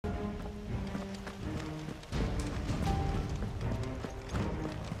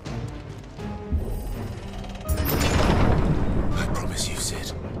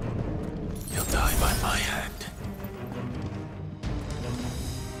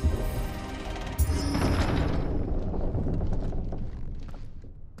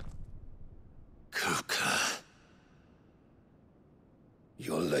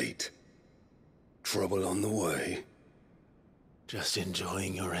trouble on the way? Just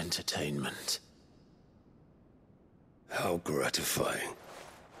enjoying your entertainment. How gratifying.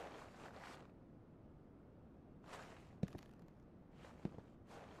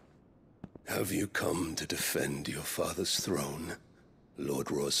 Have you come to defend your father's throne, Lord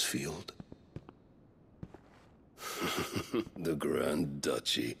Rosfield? The Grand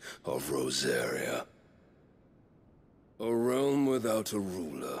Duchy of Rosaria. A realm without a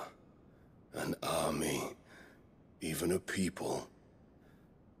ruler, an army, even a people.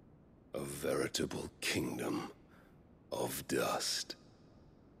 A veritable kingdom of dust.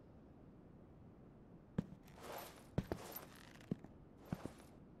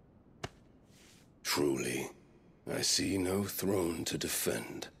 Truly, I see no throne to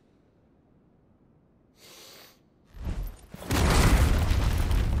defend.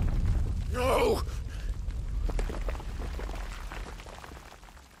 No!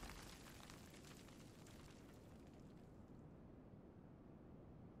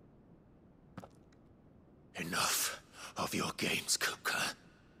 Enough of your games, Kupka.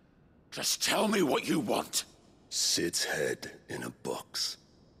 Just tell me what you want. Sid's head in a box.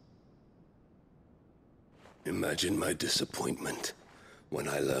 Imagine my disappointment when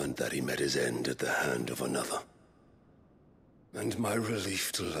I learned that he met his end at the hand of another. And my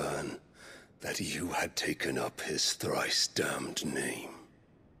relief to learn that you had taken up his thrice-damned name.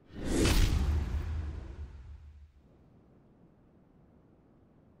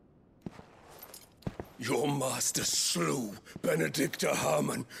 Your master slew Benedicta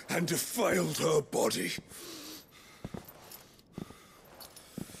Harmon and defiled her body.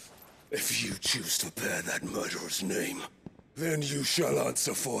 If you choose to bear that murderer's name, then you shall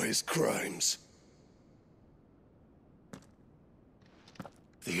answer for his crimes.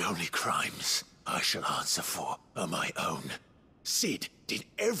 The only crimes I shall answer for are my own. Sid did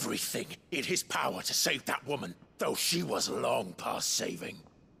everything in his power to save that woman, though she was long past saving.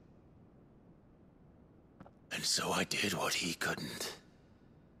 And so I did what he couldn't.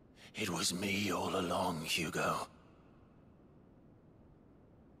 It was me all along, Hugo.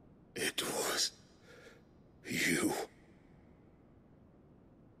 It was you.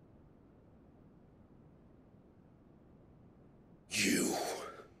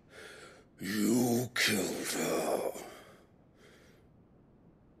 You killed her.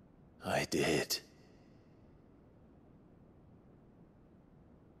 I did.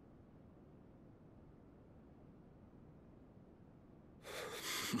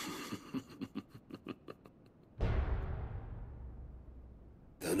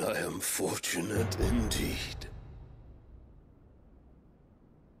 Then I am fortunate indeed.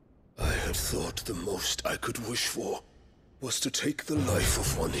 I had thought the most I could wish for was to take the life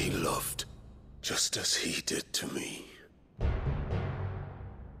of one he loved, just as he did to me.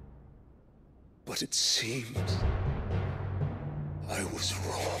 But it seems I was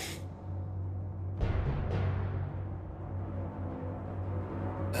wrong.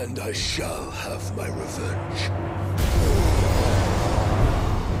 And I shall have my revenge.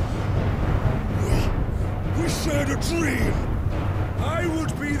 We shared a dream! I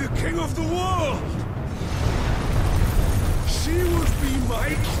would be the king of the world! She would be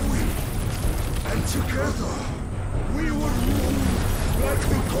my queen! And together, we would rule like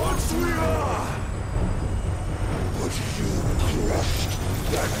the gods we are! But you crushed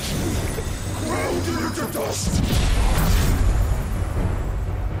that dream, ground it into dust!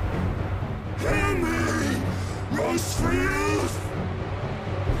 Hear me, Rosefield!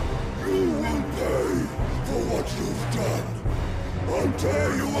 You will pay for what you've done. I'll tear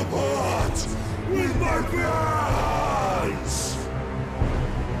you apart with my bare hands!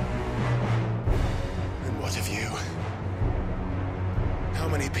 And what of you? How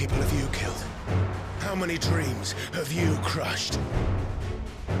many people have you killed? How many dreams have you crushed?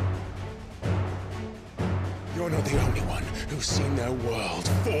 You're not the only one who's seen their world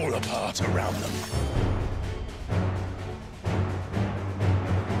fall apart around them.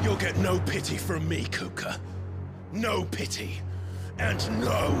 You'll get no pity from me, Kupka. No pity. And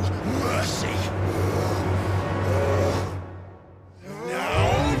no mercy.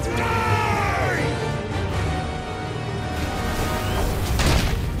 Now die!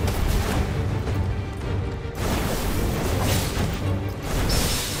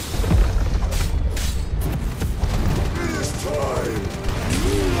 This time,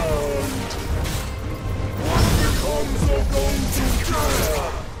 you learned what becomes of those who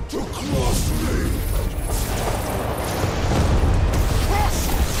dare to cross me!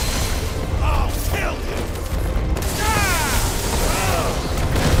 I'll kill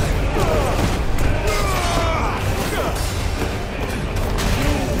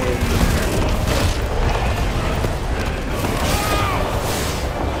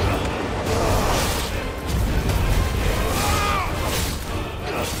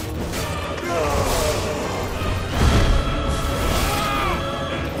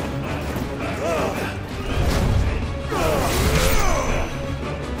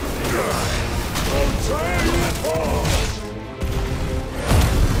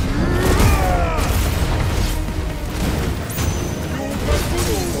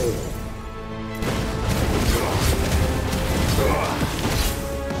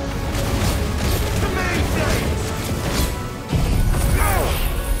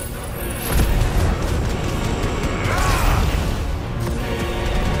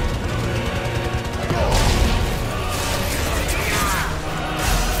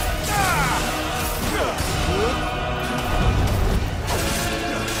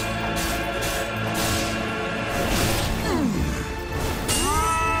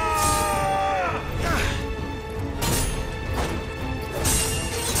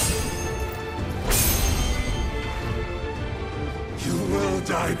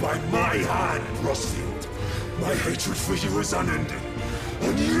die by my hand, Frostfield. My hatred for you is unending,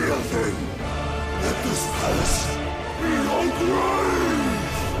 unyielding. Let this palace be your grave!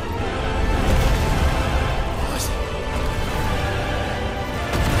 What?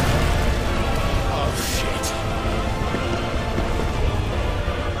 Oh, shit.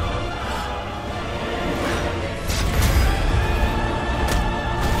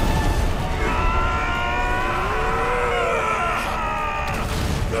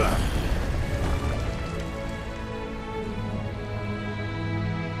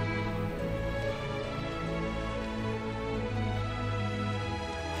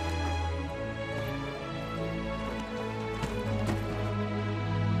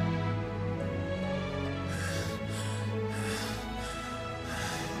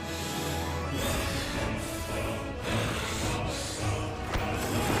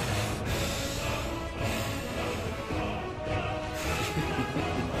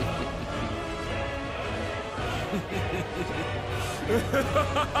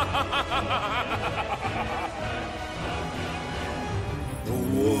 The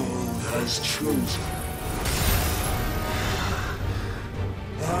world has chosen.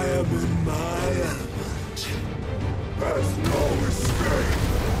 I am in my element. There's no escape.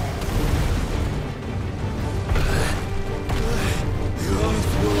 The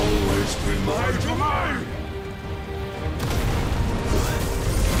earth will always be my domain.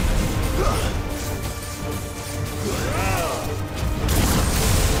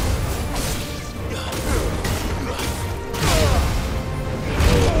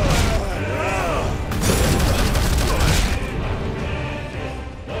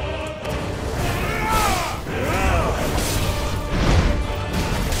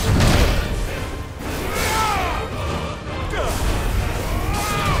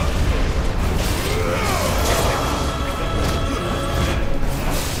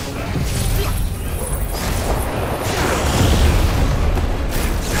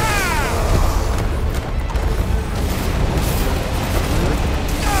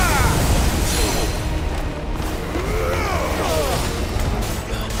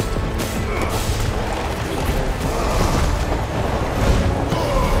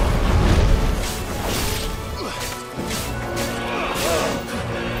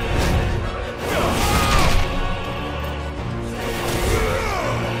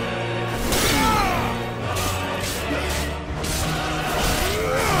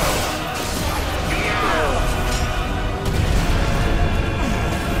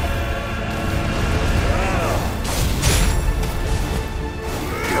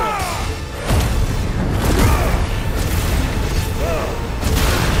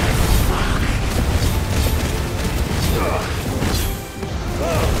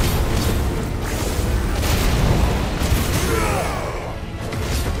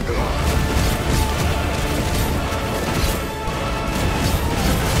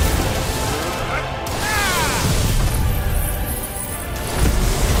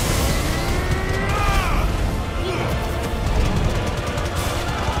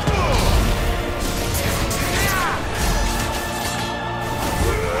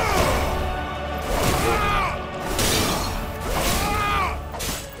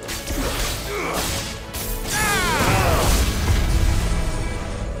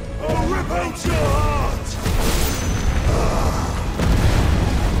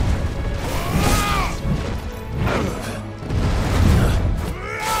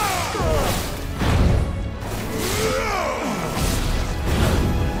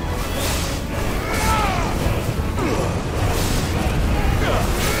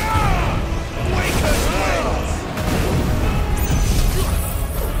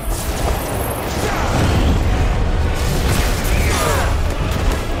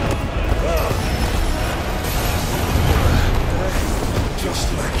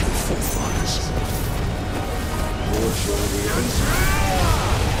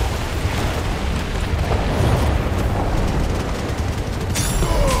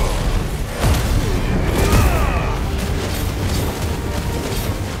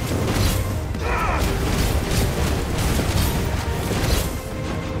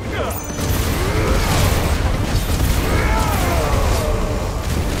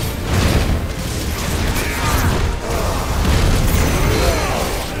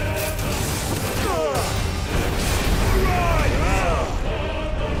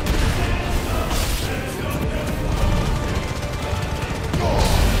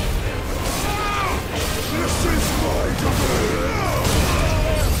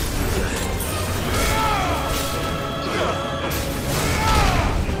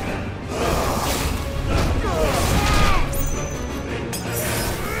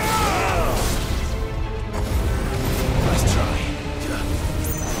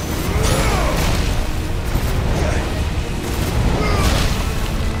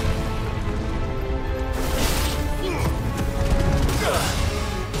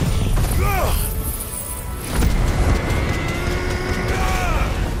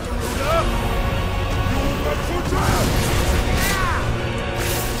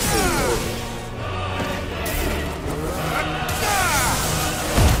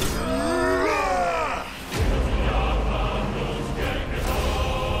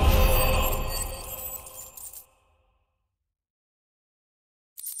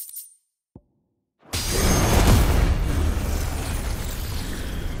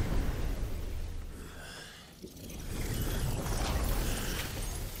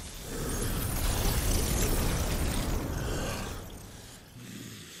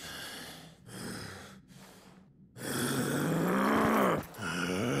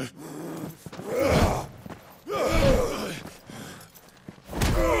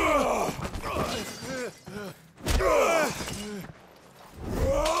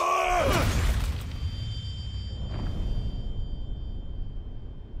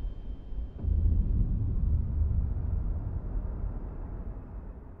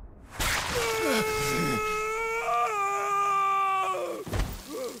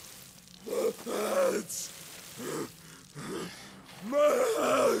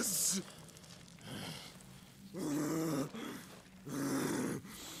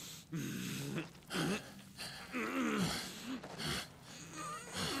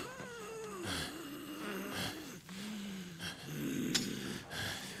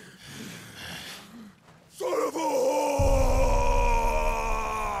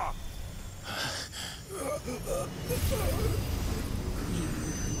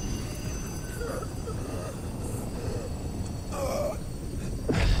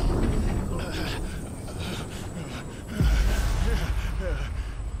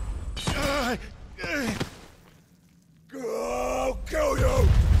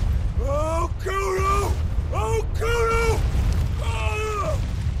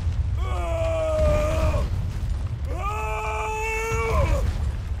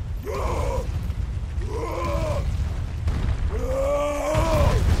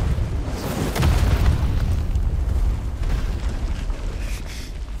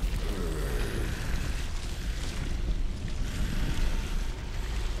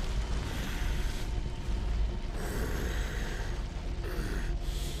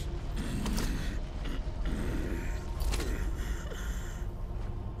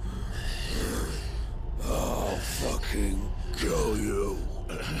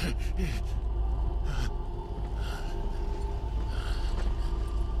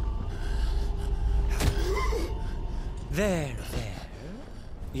 There.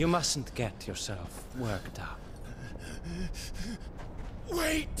 You mustn't get yourself worked up.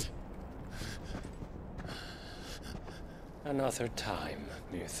 Wait! Another time,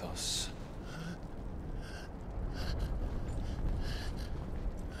 Mythos.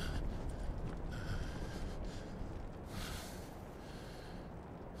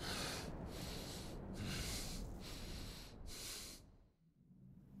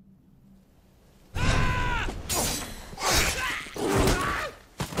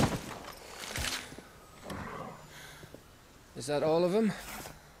 Is that all of them?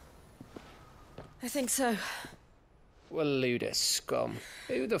 I think so. Well, load of scum.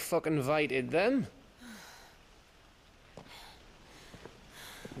 Who the fuck invited them?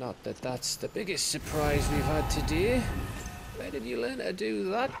 Not that that's the biggest surprise we've had today. Where did you learn to do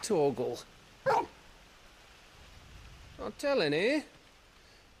that, Torgal? Not telling, eh?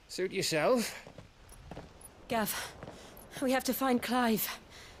 Suit yourself. Gav, we have to find Clive.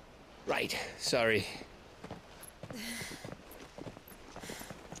 Right, sorry.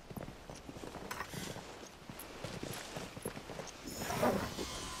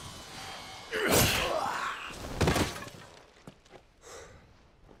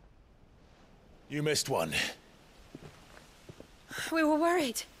 You missed one. We were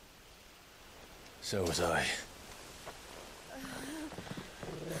worried. So was I.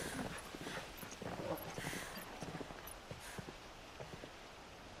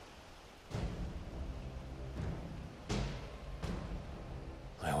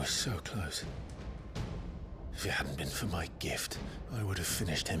 I was so close. If it hadn't been for my gift, I would have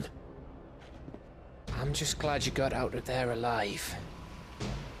finished him. I'm just glad you got out of there alive.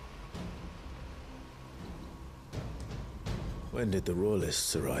 When did the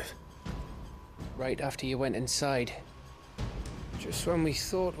Royalists arrive? Right after you went inside. Just when we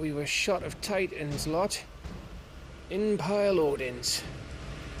thought we were shot of Titans lot. In pile Odins.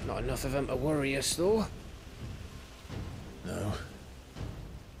 Not enough of them to worry us, though. No.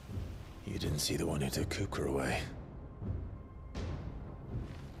 You didn't see the one who took Kupka away.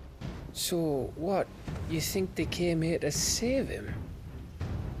 So, what? You think they came here to save him?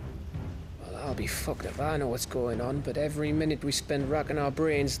 Well, I'll be fucked if I know what's going on, but every minute we spend racking our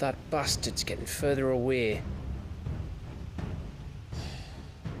brains, that bastard's getting further away.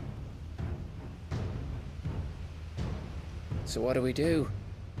 So what do we do?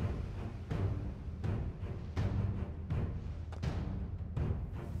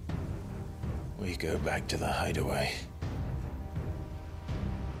 We go back to the hideaway.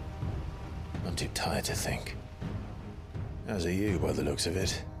 I'm too tired to think. As are you, by the looks of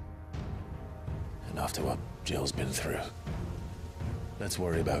it. And after what Jill's been through. Let's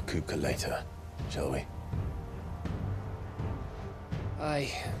worry about Kupka later, shall we?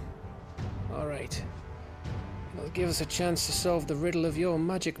 Aye. All right. It'll give us a chance to solve the riddle of your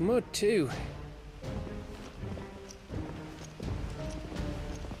magic mud, too.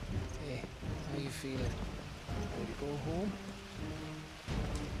 Hey, how you feeling? Ready to go home?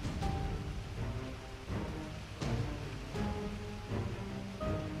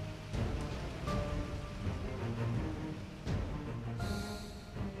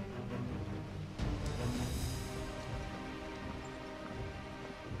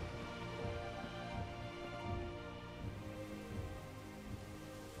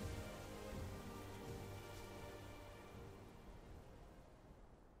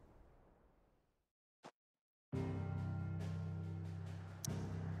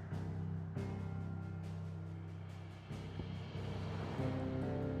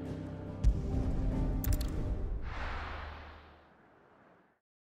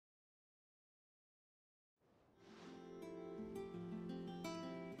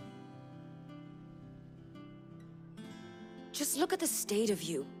 Just look at the state of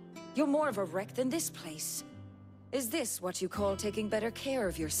you. You're more of a wreck than this place. Is this what you call taking better care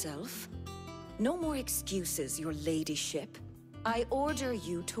of yourself? No more excuses, your ladyship. I order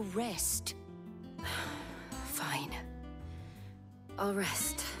you to rest. Fine. I'll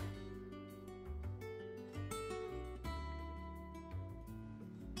rest.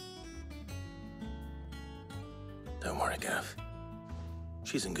 Don't worry, Gav.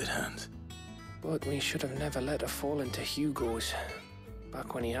 She's in good hands. But we should have never let her fall into Hugo's.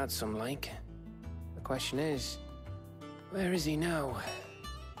 Back when he had some like. The question is, where is he now?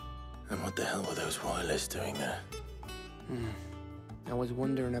 And what the hell were those royalists doing there? I was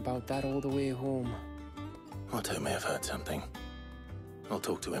wondering about that all the way home. Otto may have heard something. I'll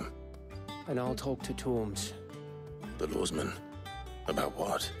talk to him. And I'll talk to Tomes. The lawsman. About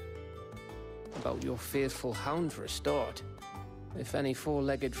what? About your faithful hound for a start. If any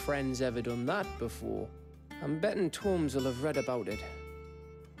four-legged friend's ever done that before. I'm betting Tomes will have read about it.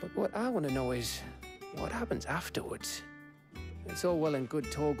 But what I want to know is, what happens afterwards? It's all well and good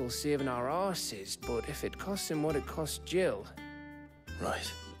Torgal saving our arses, but if it costs him what it cost Jill...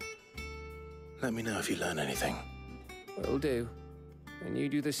 Right. Let me know if you learn anything. Will do. And you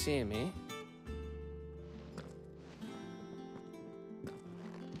do the same, eh?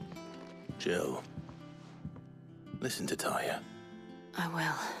 Jill, listen to Taya. I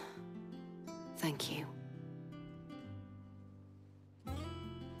will. Thank you.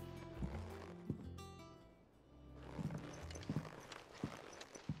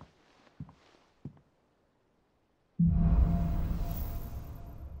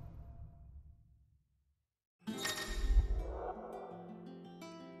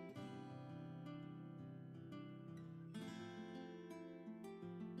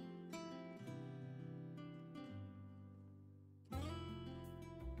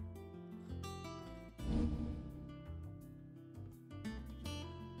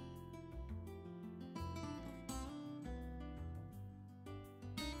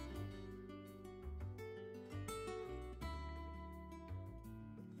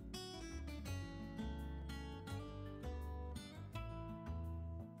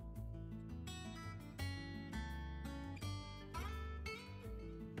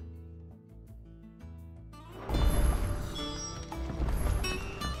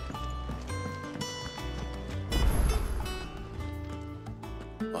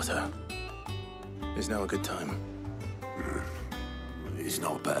 Otto, is now a good time? It's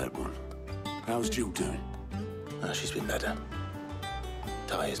not a bad one. How's Jill doing? She's been better.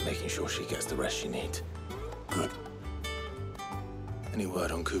 Taya's making sure she gets the rest she needs. Good. Any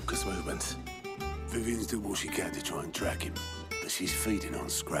word on Kupka's movements? Vivian's doing what she can to try and track him, but she's feeding on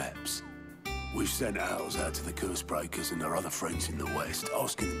scraps. We've sent ours out to the curse breakers and their other friends in the west,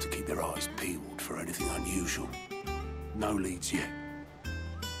 asking them to keep their eyes peeled for anything unusual. No leads yet,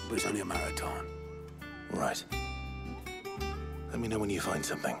 but it's only a matter of time. All right. Let me know when you find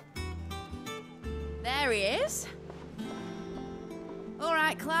something. There he is. All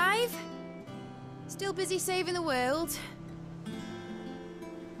right, Clive. Still busy saving the world.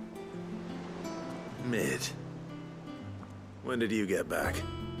 Mid. When did you get back?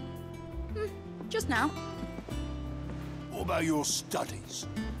 Just now. What about your studies?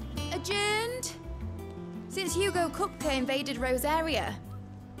 Adjourned. Since Hugo Kupka invaded Rosaria.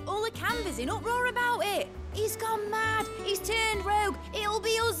 All the canvas in uproar about it. He's gone mad. He's turned rogue. It'll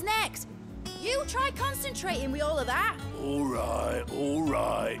be us next. You try concentrating with all of that. All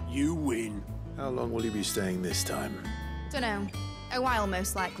right. You win. How long will you be staying this time? Dunno. A while,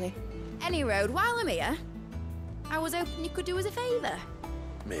 most likely. Any road, while I'm here, I was hoping you could do us a favour.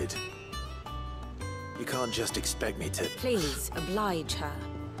 Mid. You can't just expect me to... Please, oblige her.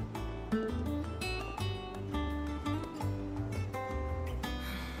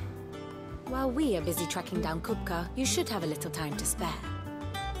 While we are busy tracking down Kupka, you should have a little time to spare.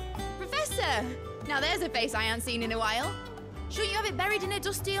 Professor! Now there's a face I ain't seen in a while. Shouldn't you have it buried in a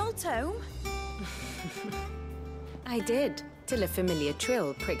dusty old tome? I did, till a familiar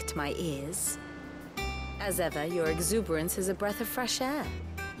trill pricked my ears. As ever, your exuberance is a breath of fresh air,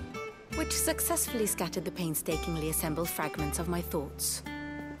 which successfully scattered the painstakingly assembled fragments of my thoughts.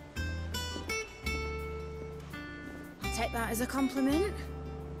 I'll take that as a compliment.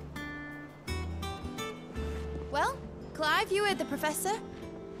 Well, Clive, you heard the Professor.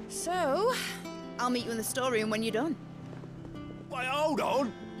 So, I'll meet you in the storeroom when you're done. Wait, hold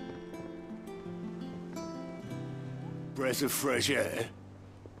on. Breath of fresh air?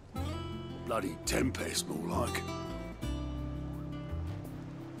 Bloody tempest, more like.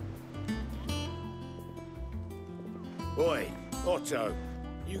 Oi, Otto,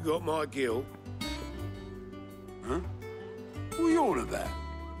 you got my guilt. Huh? What are you on about?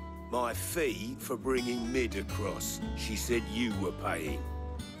 My fee for bringing Mid across. She said you were paying.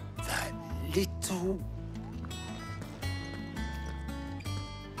 That little...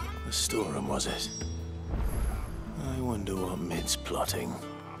 The storeroom, was it? I wonder what Mid's plotting.